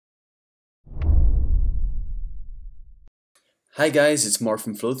Hi guys, it's Mark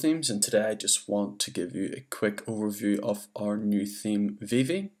from Flothemes, and today I just want to give you a quick overview of our new theme,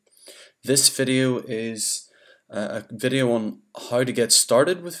 Vivi. This video is a video on how to get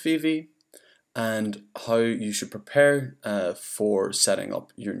started with Vivi and how you should prepare for setting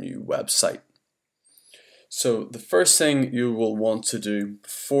up your new website. So the first thing you will want to do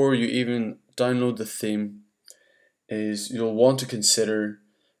before you even download the theme is you'll want to consider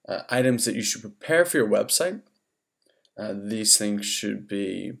items that you should prepare for your website. These things should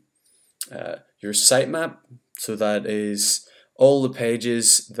be your sitemap, so that is all the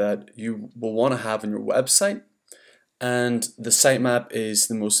pages that you will want to have on your website, and the sitemap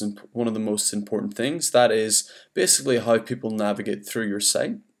is one of the most important things. That is basically how people navigate through your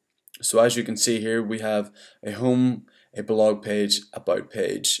site. So as you can see here, we have a home, a blog page, about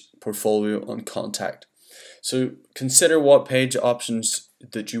page, portfolio, and contact. So consider what page options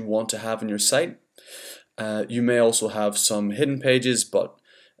that you want to have on your site. You may also have some hidden pages, but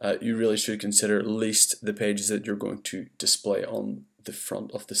you really should consider at least the pages that you're going to display on the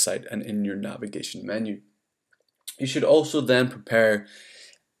front of the site and in your navigation menu. You should also then prepare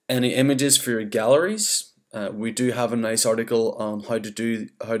any images for your galleries. We do have a nice article on how to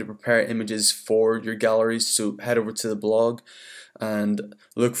prepare images for your galleries, so head over to the blog and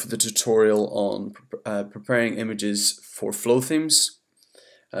look for the tutorial on preparing images for Flothemes.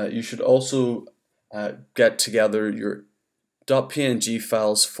 You should also get together your .png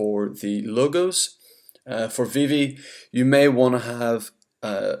files for the logos. For Vivi, you may want to have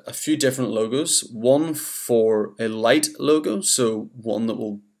a few different logos. One for a light logo, so one that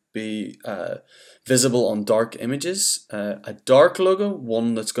will be visible on dark images. A dark logo,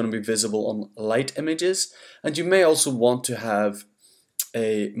 one that's going to be visible on light images. And you may also want to have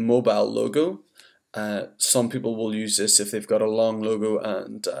a mobile logo. Some people will use this if they've got a long logo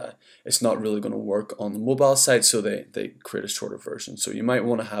and it's not really going to work on the mobile site, so they create a shorter version. So you might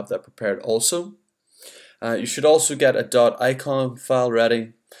want to have that prepared also. You should also get a .icon file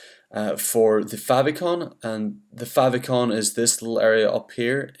ready for the favicon, and the favicon is this little area up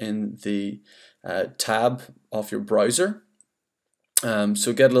here in the tab of your browser.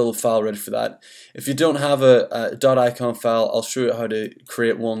 So get a little file ready for that. If you don't have a .icon file, I'll show you how to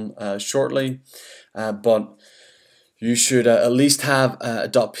create one shortly. But you should at least have a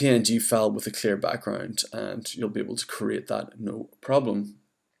 .png file with a clear background, and you'll be able to create that no problem.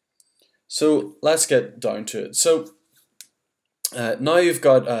 So let's get down to it. So now you've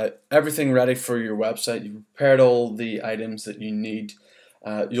got everything ready for your website. You've prepared all the items that you need.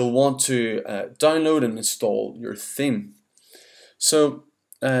 You'll want to download and install your theme. So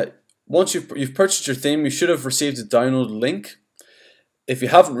once you've purchased your theme, you should have received a download link. If you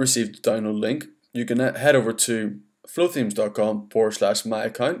haven't received a download link, you can head over to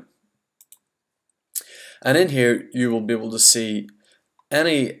flothemes.com/myaccount, and in here you will be able to see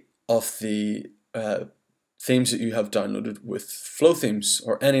any of the themes that you have downloaded with Flothemes,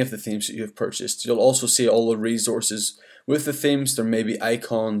 or any of the themes that you have purchased. You'll also see all the resources with the themes. There may be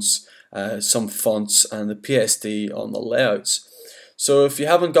icons, some fonts, and the PSD on the layouts. So if you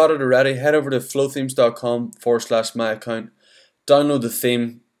haven't got it already, head over to flothemes.com/myaccount, download the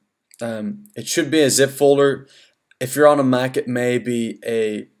theme. It should be a zip folder. If you're on a Mac, it may be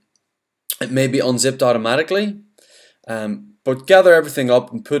unzipped automatically. But gather everything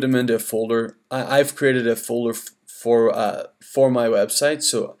up and put them into a folder. I've created a folder for my website,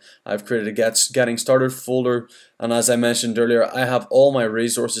 so I've created a getting started folder, and as I mentioned earlier, I have all my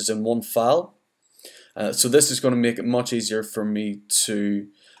resources in one file. So this is going to make it much easier for me to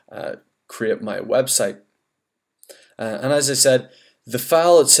create my website. And as I said, the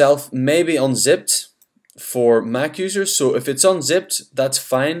file itself may be unzipped for Mac users, so if it's unzipped, that's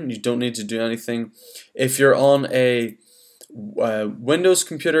fine. You don't need to do anything. If you're on a Windows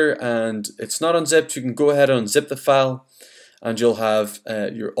computer and it's not unzipped, you can go ahead and unzip the file, and you'll have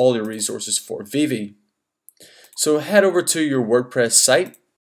all your resources for Vivi. So head over to your WordPress site,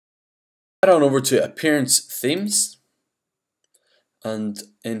 head on over to Appearance Themes, and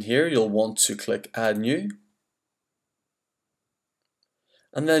in here you'll want to click Add New,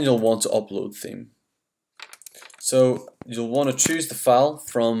 and then you'll want to upload theme. So you'll want to choose the file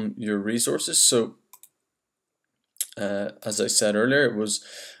from your resources. So as I said earlier,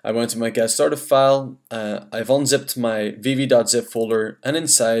 I went to my get started file. I've unzipped my vivi.zip folder, and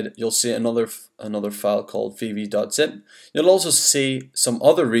inside you'll see another file called vivi.zip. You'll also see some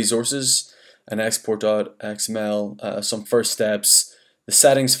other resources, an export.xml, some first steps, the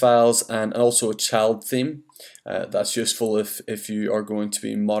settings files, and also a child theme. That's useful if you are going to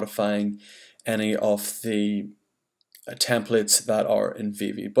be modifying any of the templates that are in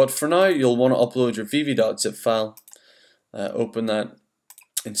Vivi. But for now, you'll want to upload your vivi.zip file. open that,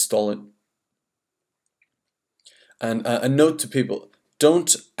 install it. And a note to people,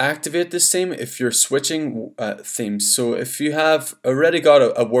 don't activate this theme if you're switching themes. So if you have already got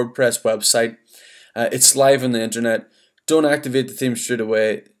a WordPress website, it's live on the internet, don't activate the theme straight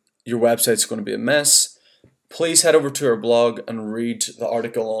away. Your website's going to be a mess. Please head over to our blog and read the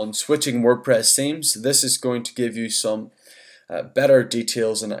article on switching WordPress themes. This is going to give you some better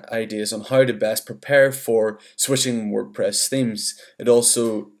details and ideas on how to best prepare for switching WordPress themes. It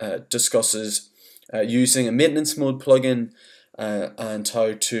also discusses using a maintenance mode plugin and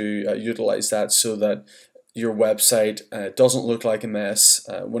how to utilize that so that your website doesn't look like a mess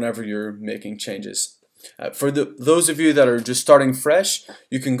whenever you're making changes. For those of you that are just starting fresh,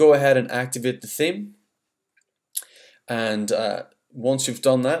 you can go ahead and activate the theme. And once you've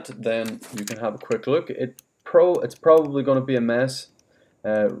done that, then you can have a quick look. It's probably going to be a mess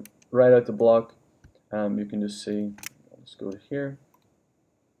right out the block. You can just see. Let's go to here,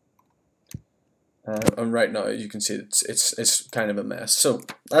 and right now you can see it's kind of a mess. So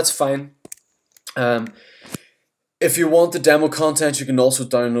that's fine. If you want the demo content, you can also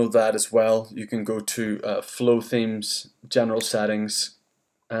download that as well. You can go to Flothemes General Settings,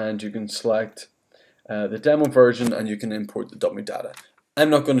 and you can select the demo version, and you can import the dummy data. I'm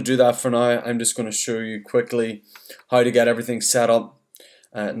not going to do that for now. I'm just going to show you quickly how to get everything set up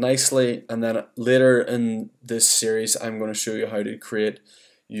nicely, and then later in this series I'm going to show you how to create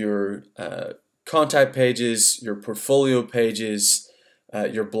your contact pages, your portfolio pages,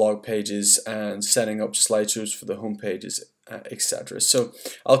 your blog pages, and setting up slideshows for the home pages, etc. So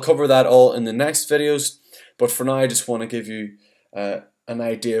I'll cover that all in the next videos, but for now I just want to give you an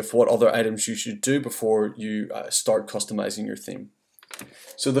idea of what other items you should do before you start customizing your theme.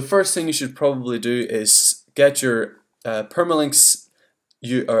 So the first thing you should probably do is get your permalinks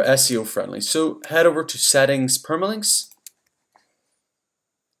are SEO friendly. So head over to Settings, Permalinks,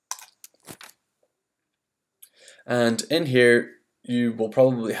 and in here you will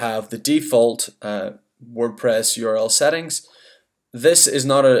probably have the default WordPress URL settings. This is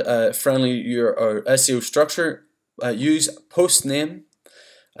not a friendly or SEO structure. Use post name.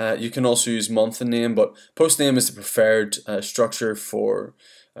 You can also use month and name, but post name is the preferred structure for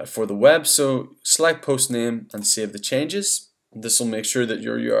the web. So select post name and save the changes. This will make sure that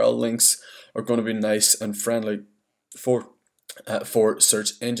your URL links are going to be nice and friendly for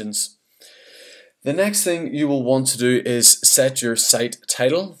search engines. The next thing you will want to do is set your site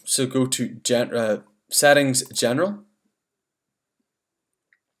title. So go to Settings, General,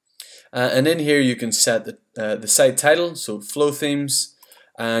 and in here you can set the site title, so Flothemes.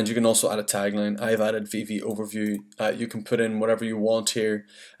 And you can also add a tagline. I've added Vivi overview. You can put in whatever you want here.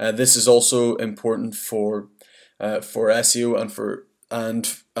 This is also important for SEO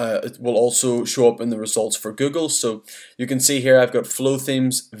and it will also show up in the results for Google. So you can see here I've got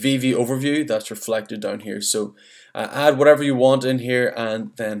Flothemes Vivi overview. That's reflected down here. So add whatever you want in here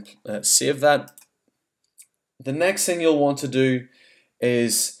and then save that. The next thing you'll want to do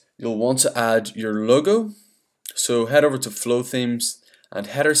is you'll want to add your logo. So head over to Flothemes and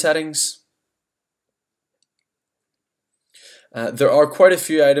header settings. There are quite a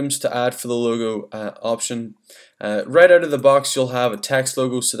few items to add for the logo option. Right out of the box you'll have a text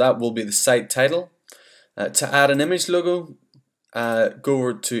logo, so that will be the site title. To add an image logo, go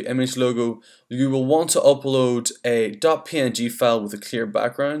over to image logo. You will want to upload a .png file with a clear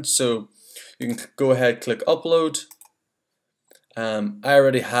background, so you can go ahead, click upload. I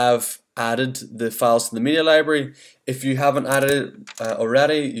already have added the files to the media library. If you haven't added it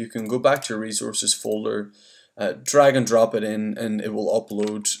already, you can go back to your resources folder, drag and drop it in, and it will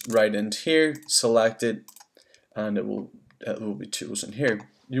upload right into here. Select it, and it will be chosen here.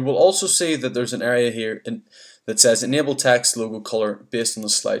 You will also see that there's an area here that says enable text logo color based on the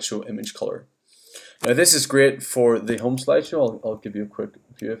slideshow image color. Now this is great for the home slideshow. I'll give you a quick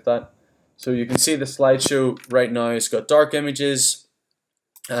view of that. So you can see the slideshow right now, it's got dark images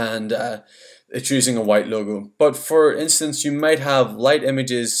and it's using a white logo. But for instance, you might have light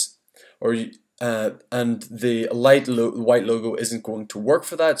images and the white logo isn't going to work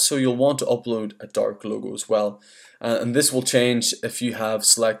for that, so you'll want to upload a dark logo as well. And this will change if you have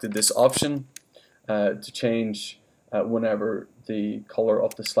selected this option to change whenever the color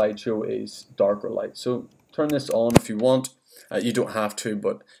of the slideshow is dark or light. So turn this on if you want. You don't have to,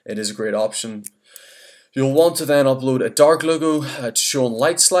 but it is a great option. You'll want to then upload a dark logo to show on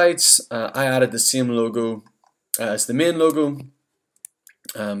light slides. I added the same logo as the main logo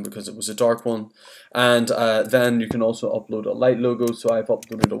because it was a dark one. And then you can also upload a light logo. So I've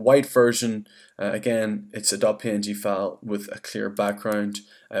uploaded a white version. Again, it's a .png file with a clear background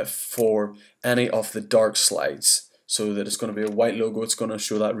for any of the dark slides. so that it's going to be a white logo. It's going to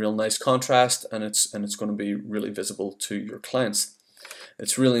show that real nice contrast, and it's going to be really visible to your clients.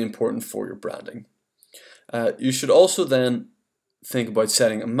 It's really important for your branding. You should also then think about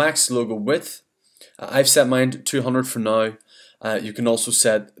setting a max logo width. I've set mine to 200 for now. You can also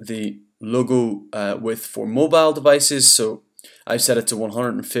set the logo width for mobile devices, so I've set it to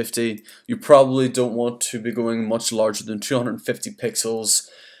 150. You probably don't want to be going much larger than 250 pixels,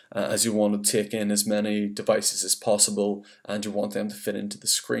 as you want to take in as many devices as possible, and you want them to fit into the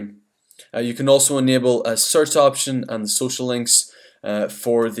screen. You can also enable a search option and the social links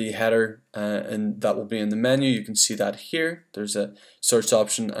for the header, and that will be in the menu. You can see that here. There's a search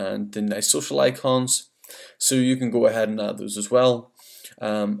option and the nice social icons, so you can go ahead and add those as well.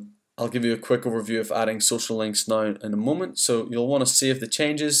 I'll give you a quick overview of adding social links now in a moment. So you'll want to save the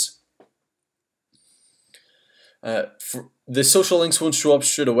changes. The social links won't show up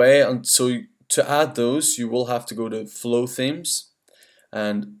straight away, and so to add those you will have to go to Flothemes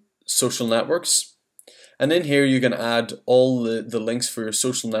and social networks, and in here you can add all the links for your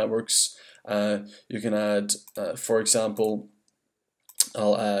social networks. You can add, for example,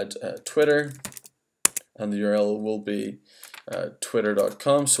 I'll add Twitter, and the URL will be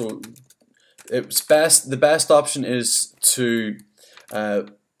twitter.com. so the best option is to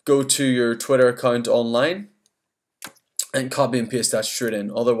go to your Twitter account online and copy and paste that straight in,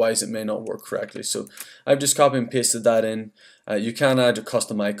 otherwise it may not work correctly. So I've just copy and pasted that in. You can add your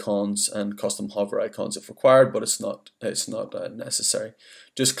custom icons and custom hover icons if required, but it's not necessary.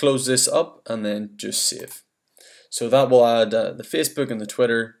 Just close this up and then just save. So that will add the Facebook and the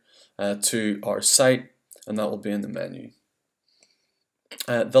Twitter to our site, and that will be in the menu.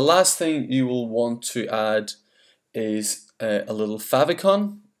 The last thing you will want to add is a little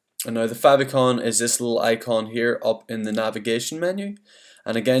favicon. And now the favicon is this little icon here up in the navigation menu,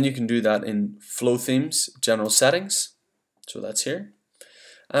 and again you can do that in Flothemes general settings, so that's here.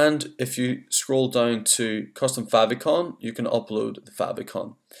 And if you scroll down to custom favicon, you can upload the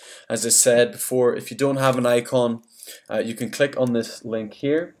favicon. As I said before, if you don't have an icon, you can click on this link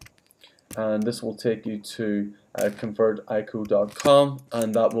here, and this will take you to convertico.com,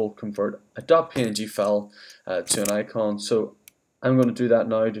 and that will convert a .png file to an icon. So I'm going to do that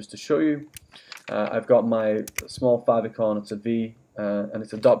now just to show you. I've got my small favicon. It's a V, and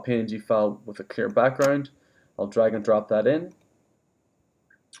it's a .png file with a clear background. I'll drag and drop that in,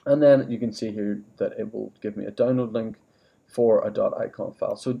 and then you can see here that it will give me a download link for a .icon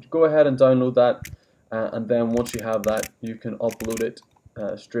file. So go ahead and download that, and then once you have that, you can upload it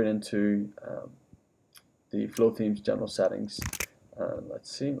straight into the Flothemes general settings. Let's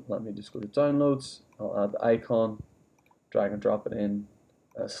see, let me just go to downloads. I'll add the icon, drag and drop it in,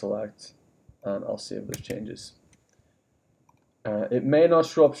 select, and I'll save those changes. It may not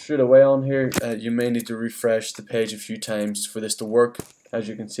show up straight away on here. You may need to refresh the page a few times for this to work. As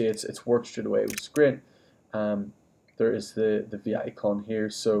you can see, it's worked straight away, which is great. There is the V icon here,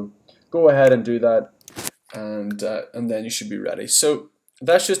 so go ahead and do that, and then you should be ready. So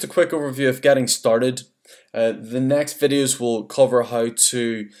that's just a quick overview of getting started. The next videos will cover how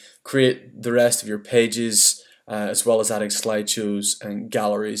to create the rest of your pages, as well as adding slideshows and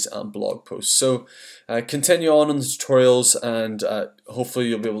galleries and blog posts. So continue on in the tutorials, and hopefully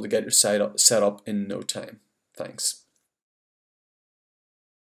you'll be able to get your site set up in no time. Thanks.